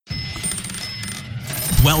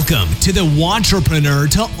Welcome to the Wantrepreneur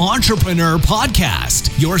to Entrepreneur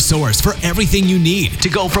podcast, your source for everything you need to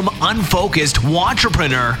go from unfocused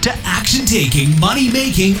wantrepreneur to action-taking,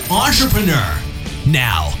 money-making entrepreneur.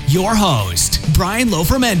 Now, your host, Brian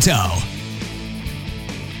Lofermento.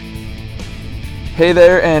 Hey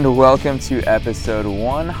there, and welcome to episode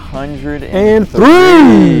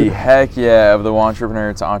 103. Heck yeah, of the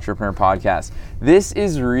Wantrepreneur to Entrepreneur podcast. This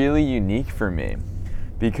is really unique for me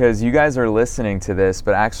because you guys are listening to this,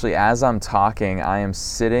 but actually as I'm talking, I am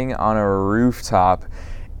sitting on a rooftop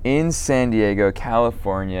in San Diego,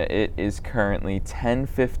 California. It is currently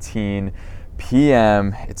 10:15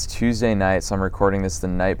 p.m. It's Tuesday night, so I'm recording this the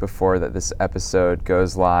night before that this episode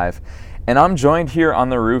goes live. And I'm joined here on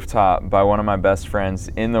the rooftop by one of my best friends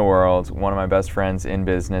in the world, one of my best friends in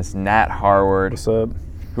business, Nat Harward. What's up?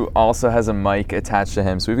 Who also has a mic attached to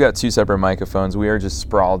him. So we've got two separate microphones. We are just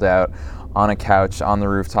sprawled out on a couch on the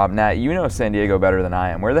rooftop. Nat, you know San Diego better than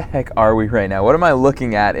I am. Where the heck are we right now? What am I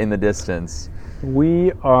looking at in the distance?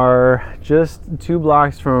 We are just 2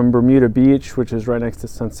 blocks from Bermuda Beach, which is right next to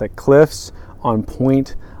Sunset Cliffs on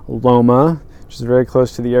Point Loma, which is very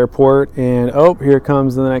close to the airport. And oh, here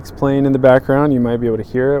comes the next plane in the background. You might be able to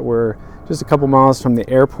hear it. We're just a couple miles from the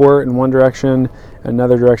airport in one direction.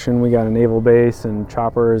 Another direction, we got a naval base and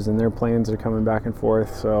choppers, and their planes are coming back and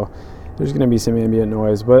forth. So there's going to be some ambient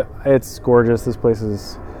noise, but it's gorgeous. This place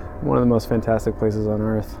is one of the most fantastic places on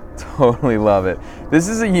earth. Totally love it. This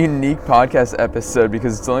is a unique podcast episode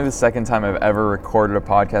because it's only the second time I've ever recorded a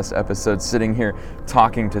podcast episode sitting here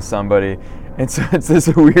talking to somebody. And so it's this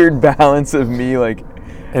weird balance of me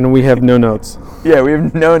And we have no notes. Yeah, we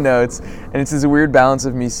have no notes. And it's this weird balance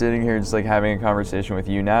of me sitting here just having a conversation with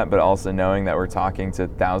you, Nat, but also knowing that we're talking to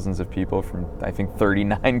thousands of people from, I think,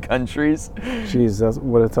 39 countries. Jeez, that's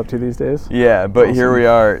what it's up to these days. Yeah, but awesome. Here we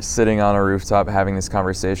are sitting on a rooftop having this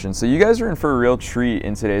conversation. So you guys are in for a real treat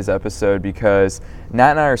in today's episode because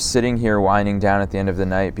Nat and I are sitting here winding down at the end of the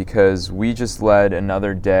night because we just led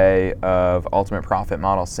another day of Ultimate Profit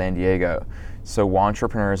Model San Diego. So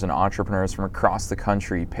wantrepreneurs and entrepreneurs from across the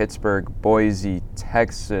country, Pittsburgh, Boise,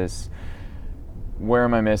 Texas, where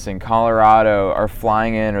am I missing? Colorado, are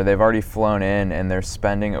flying in, or they've already flown in, and they're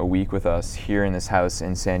spending a week with us here in this house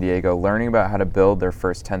in San Diego, learning about how to build their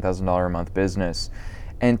first $10,000 a month business.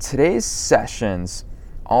 And today's sessions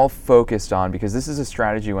all focused on, because this is a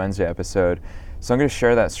Strategy Wednesday episode, so I'm going to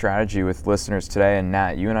share that strategy with listeners today. And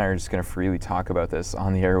Nat, you and I are just going to freely talk about this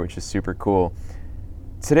on the air, which is super cool.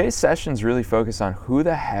 Today's sessions really focus on who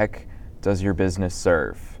the heck does your business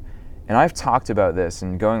serve? And I've talked about this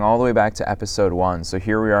and going all the way back to episode 1. So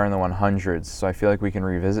here we are in the 100s. So I feel like we can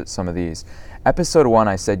revisit some of these. Episode 1,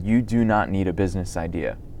 I said, you do not need a business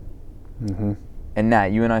idea. Mm-hmm. And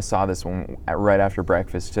Nat, you and I saw this one right after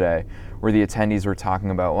breakfast today, where the attendees were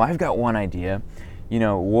talking about, well, I've got one idea.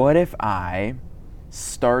 What if I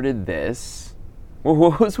started this? Well,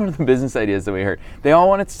 what was one of the business ideas that we heard? They all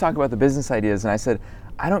wanted to talk about the business ideas. And I said,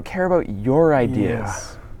 I don't care about your ideas.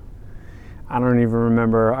 Yeah. I don't even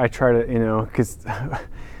remember. I try to, because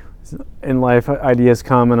in life, ideas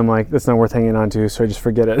come and I'm like, that's not worth hanging on to, so I just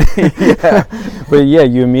forget it. Yeah. But yeah,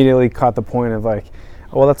 you immediately caught the point of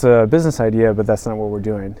well, that's a business idea, but that's not what we're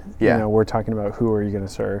doing. Yeah. We're talking about who are you going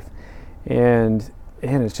to serve. And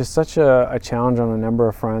it's just such a challenge on a number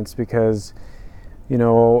of fronts because,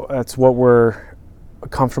 that's what we're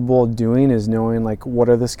comfortable doing, is knowing what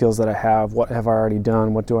are the skills that I have, what have I already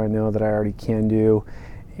done, what do I know that I already can do.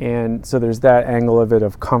 And so there's that angle of it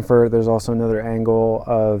of comfort. There's also another angle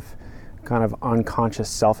of kind of unconscious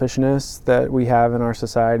selfishness that we have in our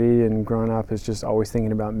society, and growing up is just always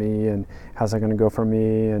thinking about me and how's that going to go for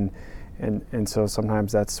me, and so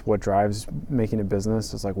sometimes that's what drives making a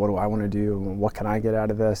business. It's what do I want to do and what can I get out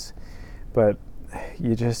of this? But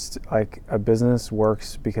you just a business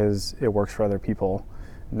works because it works for other people,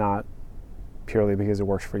 not purely because it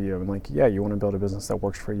works for you. And you want to build a business that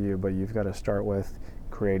works for you, but you've got to start with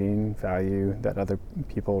creating value that other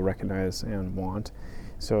people recognize and want.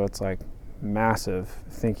 So it's massive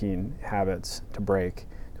thinking habits to break.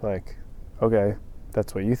 Okay,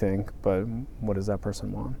 that's what you think, but what does that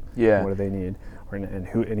person want? Yeah. What do they need?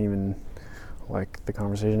 And even the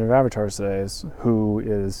conversation of avatars today is, who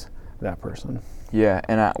is that person? Yeah,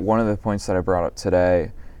 and one of the points that I brought up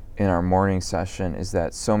today in our morning session is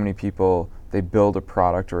that so many people, they build a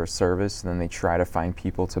product or a service and then they try to find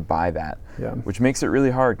people to buy that, which makes it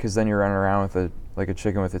really hard because then you're running around with a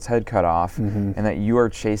chicken with its head cut off, and that you are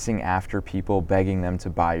chasing after people, begging them to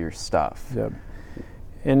buy your stuff. Yep.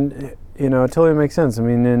 And it totally makes sense.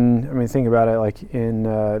 Think about it. In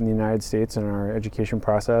the United States, in our education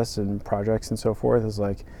process and projects and so forth, is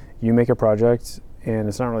you make a project and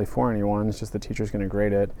it's not really for anyone. It's just the teacher's going to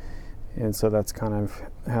grade it. And so that's kind of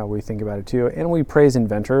how we think about it too. And we praise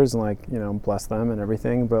inventors and, like, you know, bless them and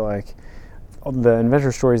everything. But like the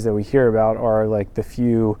inventor stories that we hear about are like the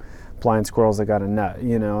few blind squirrels that got a nut.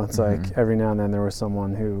 You know, it's like every now and then there was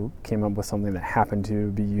someone who came up with something that happened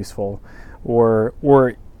to be useful, or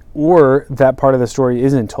that part of the story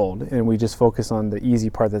isn't told, and we just focus on the easy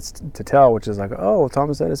part that's to tell, which is like, oh,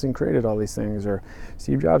 Thomas Edison created all these things, or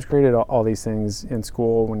Steve Jobs created all these things. In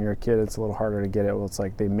school, when you're a kid, it's a little harder to get it. Well, it's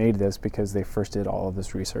like they made this because they first did all of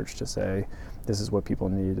this research to say this is what people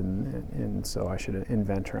need, and so I should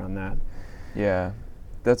invent around that. Yeah,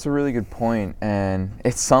 that's a really good point, and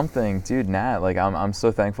it's something, dude, Nat, like I'm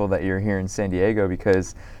so thankful that you're here in San Diego,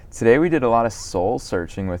 because today we did a lot of soul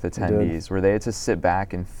searching with attendees where they had to sit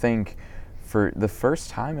back and think for the first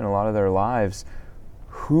time in a lot of their lives,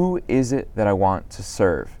 who is it that I want to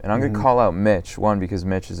serve? And I'm going to call out Mitch, one, because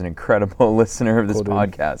Mitch is an incredible listener of this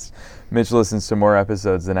podcast. Mitch listens to more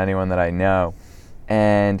episodes than anyone that I know.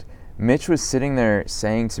 And Mitch was sitting there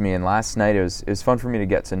saying to me, and last night it was fun for me to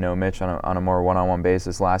get to know Mitch on a more one-on-one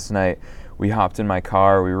basis. Last night we hopped in my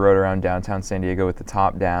car, we rode around downtown San Diego with the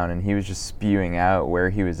top down, and he was just spewing out where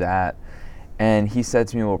he was at. And he said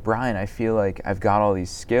to me, well, Brian, I feel like I've got all these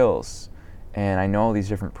skills and I know all these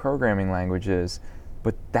different programming languages,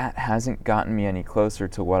 but that hasn't gotten me any closer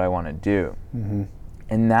to what I want to do.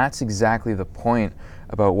 And that's exactly the point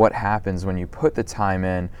about what happens when you put the time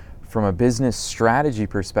in from a business strategy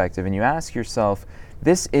perspective and you ask yourself,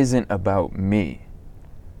 this isn't about me.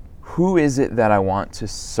 Who is it that I want to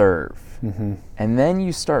serve? And then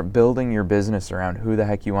you start building your business around who the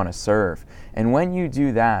heck you want to serve. And when you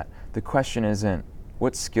do that, the question isn't,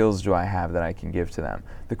 what skills do I have that I can give to them?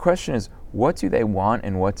 The question is, what do they want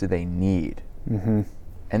and what do they need?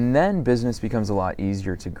 And then business becomes a lot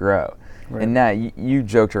easier to grow. And Nat, you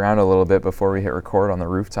joked around a little bit before we hit record on the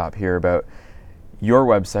rooftop here about your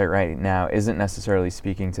website right now isn't necessarily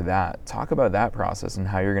speaking to that. Talk about that process and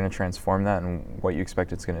how you're going to transform that and what you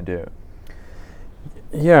expect it's going to do.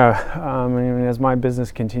 Yeah, I mean, as my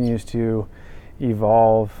business continues to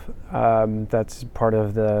evolve, that's part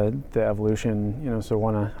of the evolution. You know, so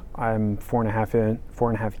I'm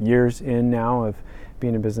 4.5 years in now of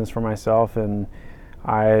being in business for myself, and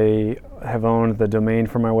I have owned the domain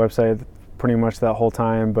for my website pretty much that whole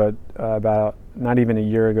time. But about not even a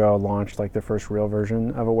year ago, launched like the first real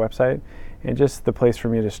version of a website, and just the place for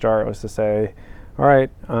me to start was to say, all right.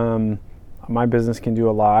 My business can do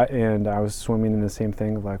a lot, and I was swimming in the same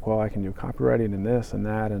thing of like, well, I can do copywriting and this and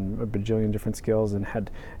that and a bajillion different skills, and had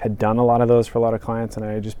done a lot of those for a lot of clients, and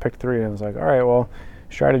I just picked 3 and I was like, all right, well,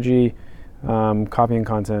 strategy, copy and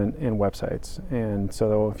content, and websites. And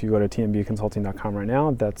so if you go to tmbconsulting.com right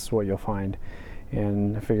now, that's what you'll find.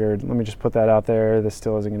 And I figured, let me just put that out there. This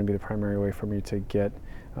still isn't going to be the primary way for me to get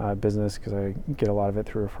business, because I get a lot of it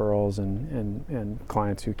through referrals and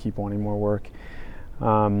clients who keep wanting more work.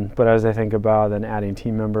 But as I think about then adding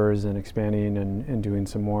team members and expanding and doing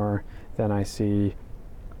some more, then I see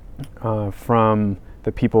from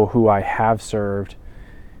the people who I have served,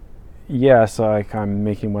 yes, like I'm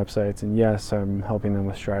making websites, and yes, I'm helping them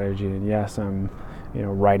with strategy, and yes, I'm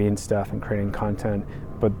writing stuff and creating content,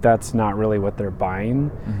 but that's not really what they're buying.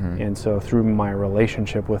 And so through my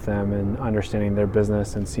relationship with them and understanding their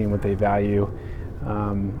business and seeing what they value,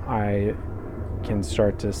 I can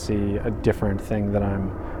start to see a different thing that I'm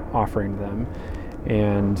offering them.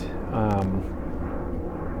 And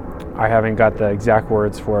I haven't got the exact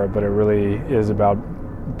words for it, but it really is about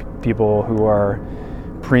people who are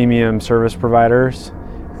premium service providers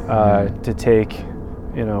to take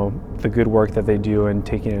the good work that they do and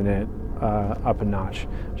taking it up a notch.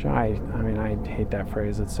 Which I hate that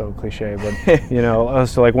phrase, it's so cliche, but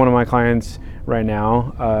so like one of my clients right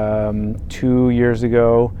now, 2 years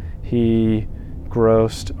ago he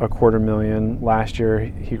grossed $250,000. Last year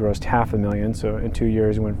he grossed $500,000. So in 2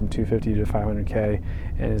 years he went from $250 to $500K,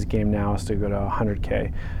 and his game now is to go to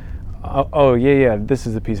 $100K. This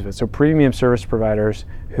is the piece of it. So premium service providers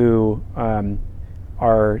who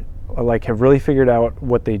are like have really figured out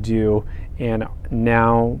what they do and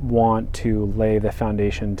now want to lay the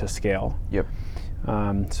foundation to scale.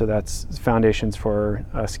 So that's foundations for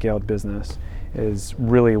a scaled business is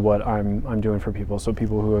really what I'm doing for people. So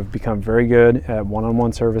people who have become very good at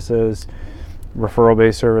one-on-one services,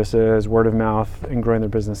 referral-based services, word of mouth, and growing their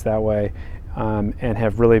business that way, and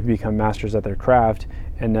have really become masters at their craft,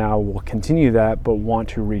 and now will continue that, but want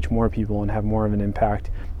to reach more people and have more of an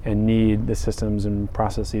impact, and need the systems and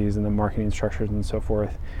processes and the marketing structures and so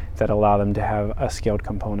forth that allow them to have a scaled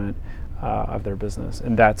component of their business.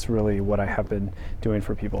 And that's really what I have been doing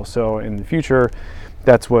for people. So in the future,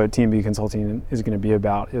 that's what TMB Consulting is going to be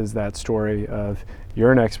about, is that story of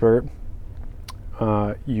you're an expert,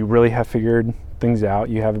 you really have figured things out,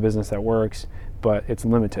 you have a business that works, but it's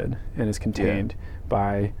limited and is contained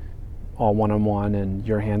by all one-on-one and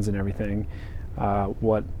your hands and everything.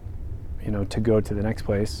 To go to the next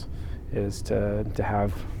place is to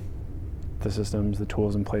have the systems, the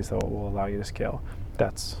tools in place that will allow you to scale.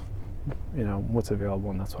 That's what's available,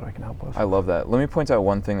 and that's what I can help with. I love that. Let me point out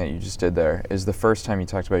one thing that you just did there is the first time you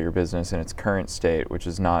talked about your business in its current state, which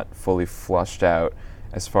is not fully flushed out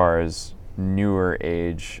as far as newer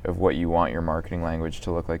age of what you want your marketing language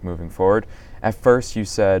to look like moving forward. At first you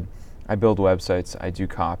said, I build websites, I do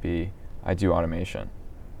copy, I do automation.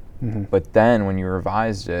 Mm-hmm. But then when you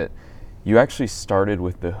revised it, you actually started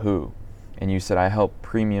with the who, and you said, I help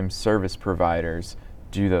premium service providers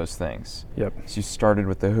do those things. Yep. So you started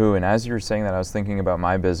with the who, and as you were saying that, I was thinking about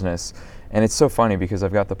my business, and it's so funny because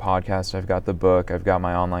I've got the podcast, I've got the book, I've got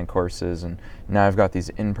my online courses, and now I've got these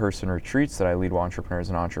in-person retreats that I lead entrepreneurs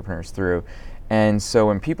and entrepreneurs through. And so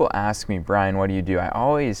when people ask me, Brian, what do you do? I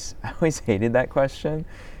always hated that question,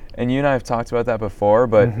 and you and I have talked about that before,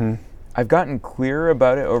 but I've gotten clearer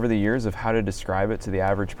about it over the years of how to describe it to the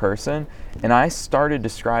average person, and I started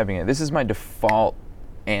describing it. This is my default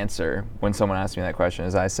answer when someone asks me that question,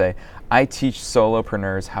 is I say, I teach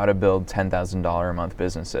solopreneurs how to build $10,000 a month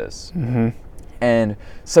businesses. Mm-hmm. And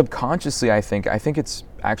subconsciously, I think it's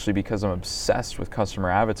actually because I'm obsessed with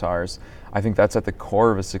customer avatars. I think that's at the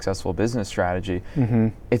core of a successful business strategy. Mm-hmm.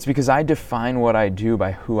 It's because I define what I do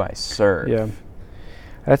by who I serve. Yeah,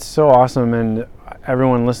 that's so awesome. And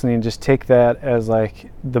everyone listening, just take that as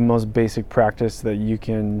like the most basic practice that you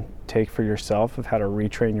can take for yourself of how to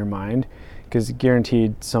retrain your mind. Because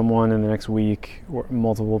guaranteed someone in the next week or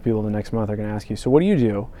multiple people the next month are going to ask you, so what do you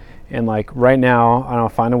do? And like right now, I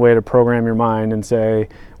don't find a way to program your mind and say,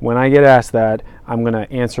 when I get asked that, I'm going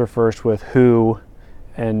to answer first with who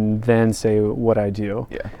and then say what I do.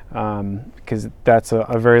 Yeah. Because that's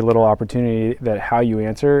a very little opportunity that how you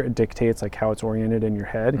answer dictates like how it's oriented in your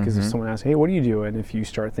head. Because if someone asks, hey, what do you do? And if you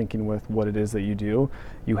start thinking with what it is that you do,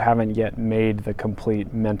 you haven't yet made the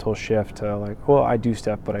complete mental shift to like, well, I do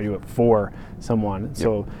stuff, but I do it for someone. Yep.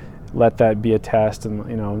 So let that be a test,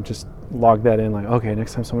 and just log that in. Like, okay,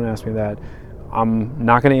 next time someone asks me that, I'm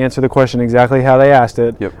not going to answer the question exactly how they asked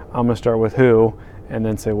it. Yep. I'm going to start with who, and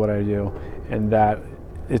then say what I do, and that.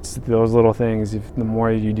 It's those little things. The more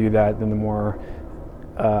you do that, then the more,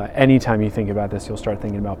 anytime you think about this, you'll start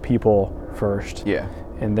thinking about people first,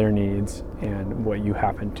 and their needs, and what you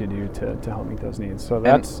happen to do to help meet those needs. So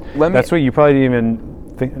that's what you probably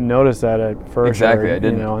didn't even notice that at first. Exactly, I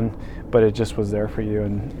didn't. But it just was there for you,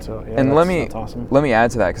 and so that's awesome. Let me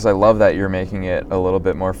add to that, because I love that you're making it a little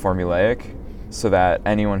bit more formulaic, so that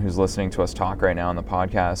anyone who's listening to us talk right now on the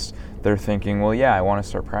podcast, they're thinking, well, yeah, I want to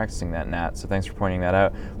start practicing that, Nat, so thanks for pointing that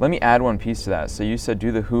out. Let me add one piece to that. So you said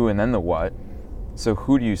do the who and then the what. So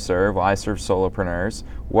who do you serve? Well, I serve solopreneurs.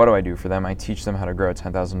 What do I do for them? I teach them how to grow a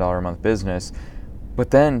 $10,000 a month business. But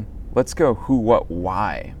then let's go who, what,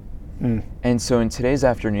 why. And so in today's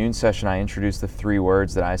afternoon session, I introduced the 3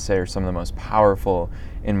 words that I say are some of the most powerful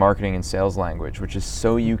in marketing and sales language, which is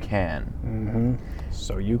so you can. Mm-hmm.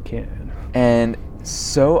 So you can. And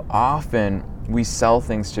so often we sell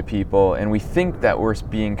things to people and we think that we're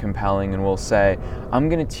being compelling, and we'll say, I'm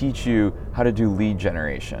going to teach you how to do lead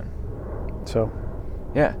generation. So?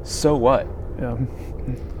 Yeah, so what? Yeah.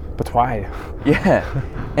 But why? Yeah.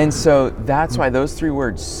 And so that's why those 3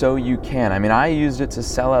 words, so you can. I mean, I used it to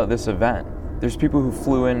sell out this event. There's people who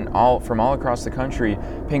flew in from all across the country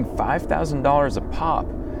paying $5,000 a pop.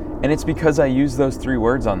 And it's because I used those 3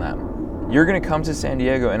 words on them. You're going to come to San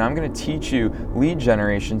Diego and I'm going to teach you lead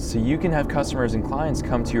generation so you can have customers and clients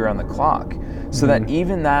come to you around the clock. So that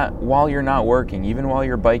even that while you're not working, even while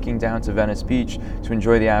you're biking down to Venice Beach to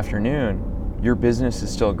enjoy the afternoon, your business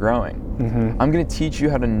is still growing. Mm-hmm. I'm going to teach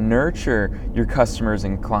you how to nurture your customers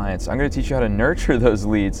and clients. I'm going to teach you how to nurture those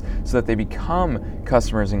leads so that they become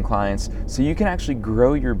customers and clients, so you can actually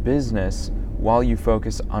grow your business while you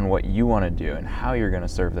focus on what you want to do and how you're going to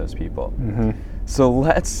serve those people. Mm-hmm. So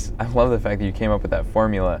I love the fact that you came up with that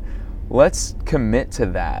formula. Let's commit to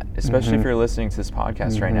that, especially if you're listening to this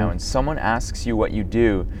podcast right now and someone asks you what you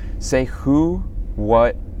do, say who,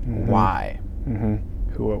 what, why.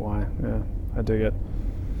 Mm-hmm. Who, what, why. Yeah, I dig it.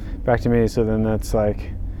 Back to me, so then that's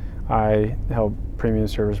like, I help premium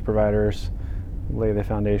service providers lay the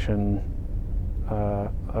foundation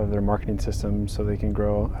of their marketing system so they can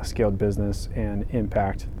grow a scaled business and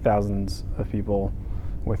impact thousands of people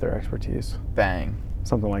with their expertise. Bang.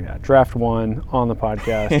 something like that. Draft 1 on the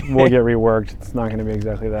podcast will get reworked. It's not going to be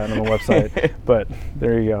exactly that on the website, but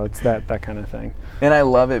there you go. It's that kind of thing. And I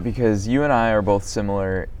love it because you and I are both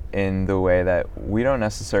similar in the way that we don't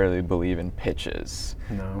necessarily believe in pitches.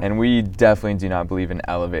 No. And we definitely do not believe in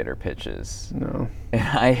elevator pitches. No. And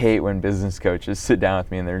I hate when business coaches sit down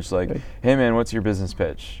with me and they're just like, hey man, what's your business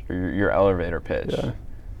pitch? Or your elevator pitch? Yeah.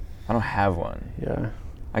 I don't have one. Yeah.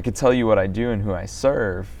 I could tell you what I do and who I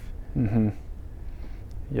serve. Mm-hmm.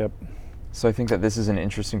 Yep. So I think that this is an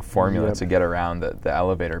interesting formula to get around the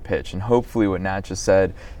elevator pitch. And hopefully what Nat just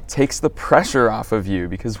said takes the pressure off of you,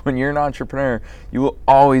 because when you're an entrepreneur, you will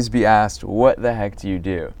always be asked, what the heck do you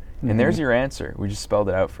do? And there's your answer. We just spelled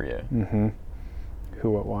it out for you. Mm-hmm.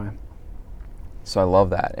 Who, what, why. So I love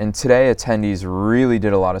that. And today attendees really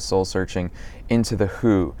did a lot of soul searching into the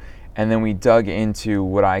who. And then we dug into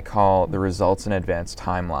what I call the results in advance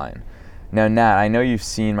timeline. Now, Nat, I know you've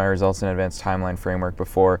seen my results in advance timeline framework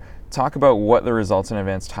before. Talk about what the results in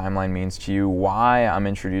advance timeline means to you, why I'm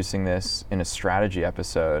introducing this in a strategy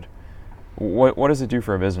episode. What does it do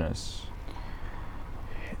for a business?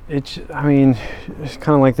 It's kind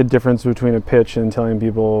of like the difference between a pitch and telling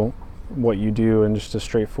people what you do in just a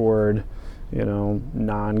straightforward,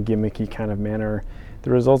 non-gimmicky kind of manner.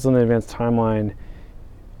 The results in the advance timeline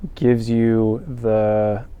gives you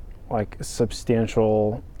the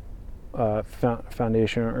substantial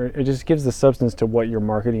foundation, or it just gives the substance to what your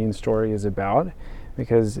marketing story is about,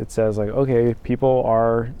 because it says okay, people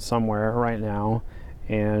are somewhere right now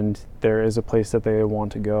and there is a place that they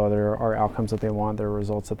want to go, there are outcomes that they want, there are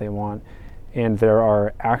results that they want, and there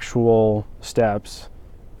are actual steps,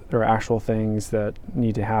 there are actual things that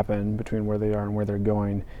need to happen between where they are and where they're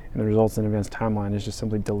going, and the results in advance timeline is just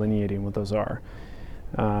simply delineating what those are.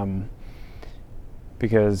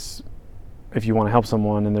 Because if you want to help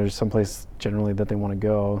someone and there's someplace generally that they want to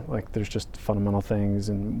go, there's just fundamental things,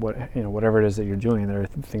 and whatever it is that you're doing, there are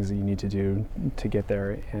things that you need to do to get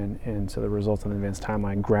there, and so the results in the advanced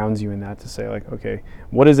timeline grounds you in that to say okay,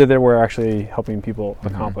 what is it that we're actually helping people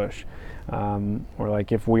accomplish, or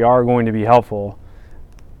if we are going to be helpful,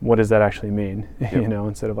 what does that actually mean? Yep.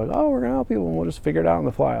 Instead of we're going to help people and we'll just figure it out on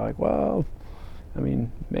the fly.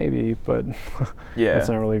 Maybe, but yeah, that's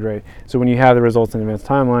not really great. So when you have the results in advance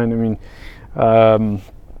timeline,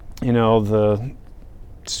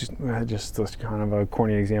 just this kind of a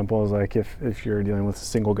corny example is if you're dealing with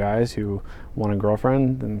single guys who want a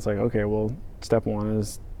girlfriend, then it's okay, well, step 1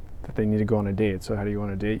 is that they need to go on a date. So how do you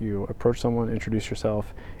want to date? You approach someone, introduce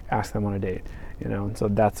yourself, ask them on a date. And so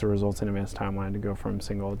that's the results in advance timeline to go from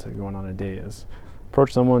single to going on a date is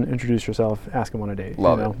approach someone, introduce yourself, ask them on a date.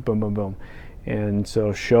 Love it. Boom, boom, boom. And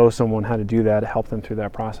so show someone how to do that, help them through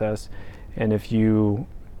that process. And if you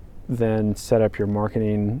then set up your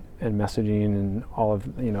marketing and messaging and all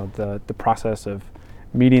of the process of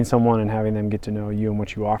meeting someone and having them get to know you and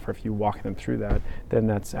what you offer, if you walk them through that, then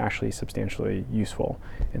that's actually substantially useful,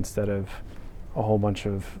 instead of a whole bunch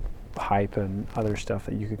of hype and other stuff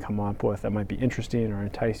that you could come up with that might be interesting or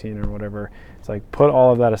enticing or whatever. It's put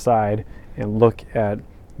all of that aside and look at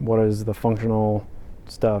what is the functional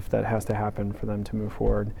stuff that has to happen for them to move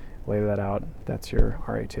forward. Lay that out. That's your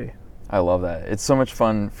RAT. I love that. It's so much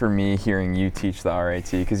fun for me hearing you teach the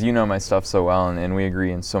RAT, because you know my stuff so well, and we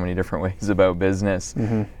agree in so many different ways about business.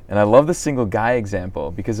 Mm-hmm. And I love the single guy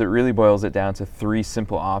example, because it really boils it down to 3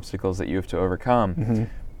 simple obstacles that you have to overcome. Mm-hmm.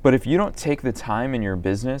 But if you don't take the time in your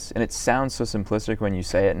business, and it sounds so simplistic when you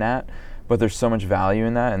say it, Nat, but there's so much value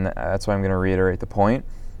in that, and that's why I'm going to reiterate the point.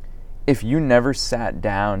 If you never sat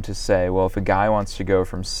down to say, well, if a guy wants to go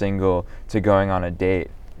from single to going on a date,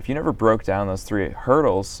 if you never broke down those 3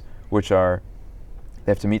 hurdles, which are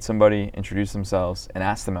they have to meet somebody, introduce themselves, and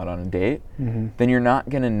ask them out on a date, then you're not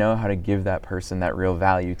going to know how to give that person that real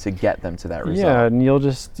value to get them to that result. Yeah, and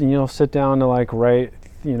you'll sit down to write,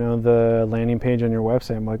 the landing page on your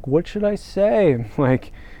website. I'm what should I say? So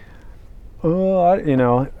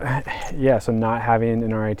not having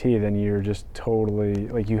an RIT, then you're just totally,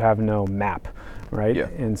 you have no map, right? Yeah.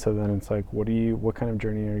 And so then it's what kind of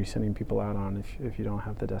journey are you sending people out on if you don't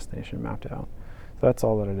have the destination mapped out? So that's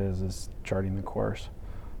all that it is charting the course.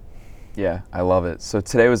 Yeah, I love it. So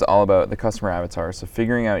today was all about the customer avatar. So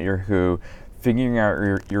figuring out your who, figuring out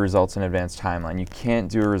your results in advance timeline. You can't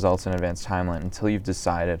do a results in advance timeline until you've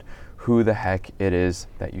decided who the heck it is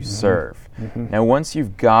that you serve. Now, once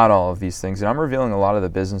you've got all of these things, and I'm revealing a lot of the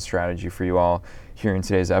business strategy for you all here in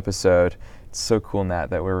today's episode. It's so cool, Nat,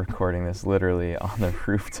 that we're recording this literally on the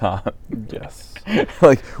rooftop. Yes.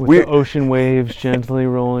 With the ocean waves gently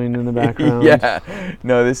rolling in the background. Yeah.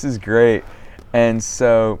 No, this is great. And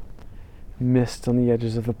so mist on the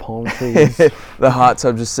edges of the palm trees. The hot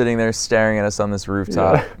tub just sitting there staring at us on this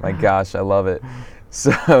rooftop. Yeah. My gosh, I love it.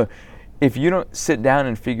 So if you don't sit down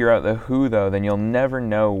and figure out the who, though, then you'll never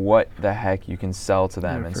know what the heck you can sell to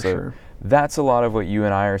them. Yeah, and for so sure. that's a lot of what you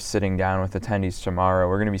and I are sitting down with attendees tomorrow.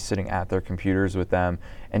 We're going to be sitting at their computers with them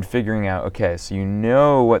and figuring out, okay, so you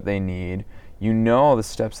know what they need. You know all the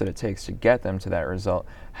steps that it takes to get them to that result.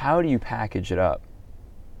 How do you package it up?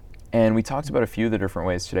 And we talked about a few of the different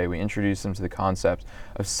ways today. We introduced them to the concept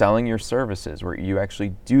of selling your services, where you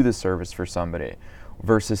actually do the service for somebody,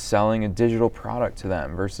 versus selling a digital product to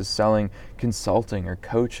them, versus selling consulting or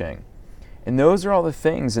coaching. And those are all the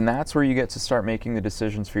things, and that's where you get to start making the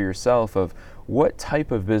decisions for yourself of what type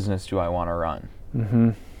of business do I want to run?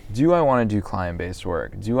 Mm-hmm. Do I want to do client-based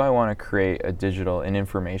work? Do I want to create a digital and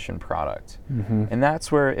information product? Mm-hmm. And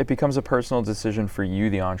that's where it becomes a personal decision for you,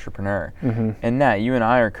 the entrepreneur. Mm-hmm. And Nat, you and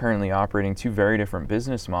I are currently operating two very different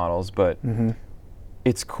business models, but Mm-hmm.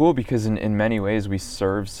 it's cool because in many ways we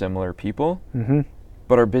serve similar people, Mm-hmm.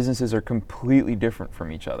 but our businesses are completely different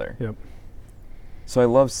from each other. Yep. So I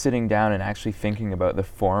love sitting down and actually thinking about the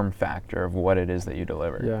form factor of what it is that you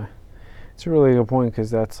deliver. Yeah, it's a really good point,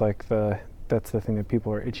 because that's the thing that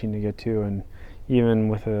people are itching to get to. And even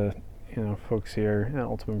with folks here at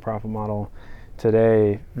Ultimate Profit Model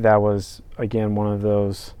today, that was again one of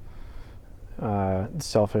those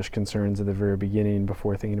selfish concerns at the very beginning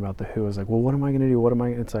before thinking about the who. I was like, well, what am I going to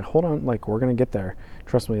do? It's like, hold on, like, we're going to get there.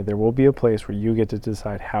 Trust me, there will be a place where you get to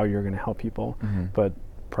decide how you're going to help people. Mm-hmm. But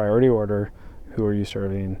priority order, who are you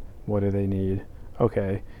serving? What do they need?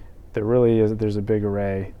 Okay, there's a big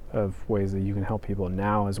array of ways that you can help people.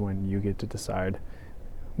 Now is when you get to decide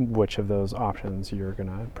which of those options you're going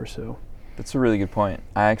to pursue. That's a really good point.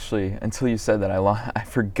 I actually, until you said that, I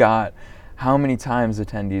forgot how many times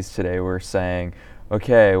attendees today were saying,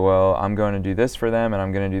 okay, well, I'm going to do this for them, and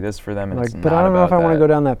I'm going to do this for them, and Like, it's not but I don't know if I want to that. go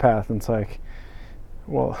down that path. And it's like,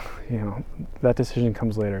 well, that decision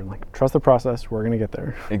comes later. And like, trust the process. We're going to get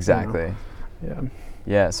there. Exactly. Yeah.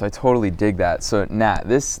 Yeah, so I totally dig that. So Nat,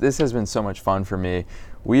 this has been so much fun for me.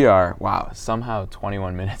 We are, somehow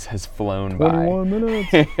 21 minutes has flown 21 by.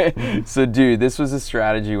 minutes. So dude, this was a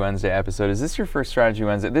Strategy Wednesday episode. Is this your first Strategy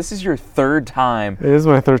Wednesday? This is your third time It is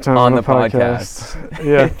my third time on on the podcast.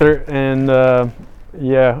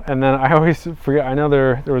 Yeah, and then I always forget. I know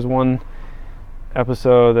there was one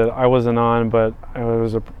episode that I wasn't on, but it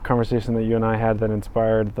was a conversation that you and I had that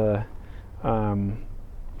inspired the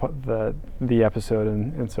episode,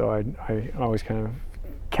 and so I always kind of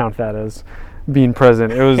count that as being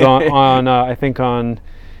present. It was on I think on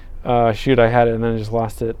I had it and then I just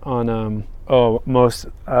lost it on most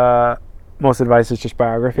advice is just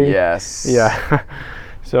biography. Yes. Yeah.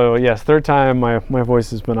 So yes, third time my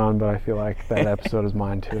voice has been on, but I feel like that episode is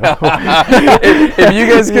mine too. if you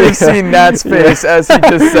guys could have seen Nat's face as he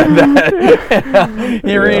just said that,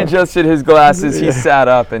 he readjusted his glasses, he sat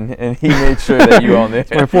up, and he made sure that you all knew.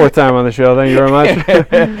 It's my fourth time on the show. Thank you very much.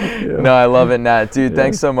 No, I love it, Nat. Dude,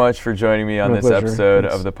 thanks so much for joining me on My this pleasure. episode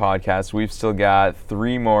Thanks. of the podcast. We've still got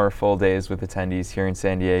 3 more full days with attendees here in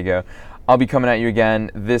San Diego. I'll be coming at you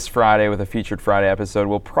again this Friday with a Featured Friday episode.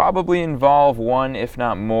 We'll probably involve one, if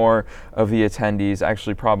not more, of the attendees.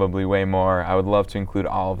 Actually, probably way more. I would love to include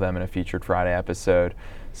all of them in a Featured Friday episode.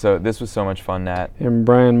 So this was so much fun, Nat. And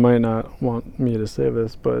Brian might not want me to say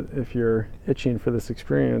this, but if you're itching for this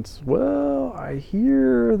experience, well, I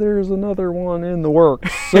hear there's another one in the works.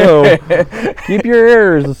 So keep your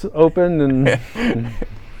ears open and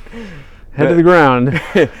head to the ground.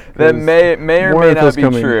 That may or more may info's not be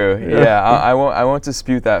coming. true. Yeah, I won't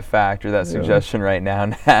dispute that fact or that suggestion right now,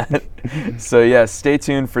 Nat. So yeah, stay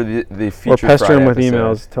tuned for the Or Featured pester Friday him with episode.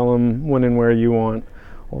 emails. Tell him when and where you want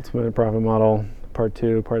Ultimate Profit Model Part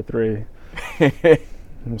 2, Part 3. We'll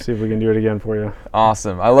see if we can do it again for you.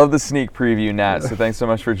 Awesome. I love the sneak preview, Nat. So thanks so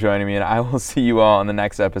much for joining me, and I will see you all on the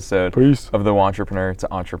next episode Peace. of the Wantrepreneur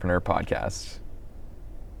to Entrepreneur podcast.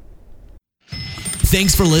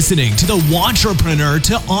 Thanks for listening to the Wantrepreneur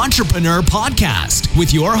to Entrepreneur podcast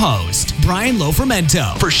with your host, Brian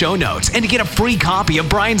Lofermento. For show notes and to get a free copy of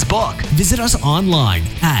Brian's book, visit us online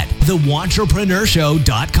at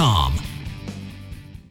thewantrepreneurshow.com.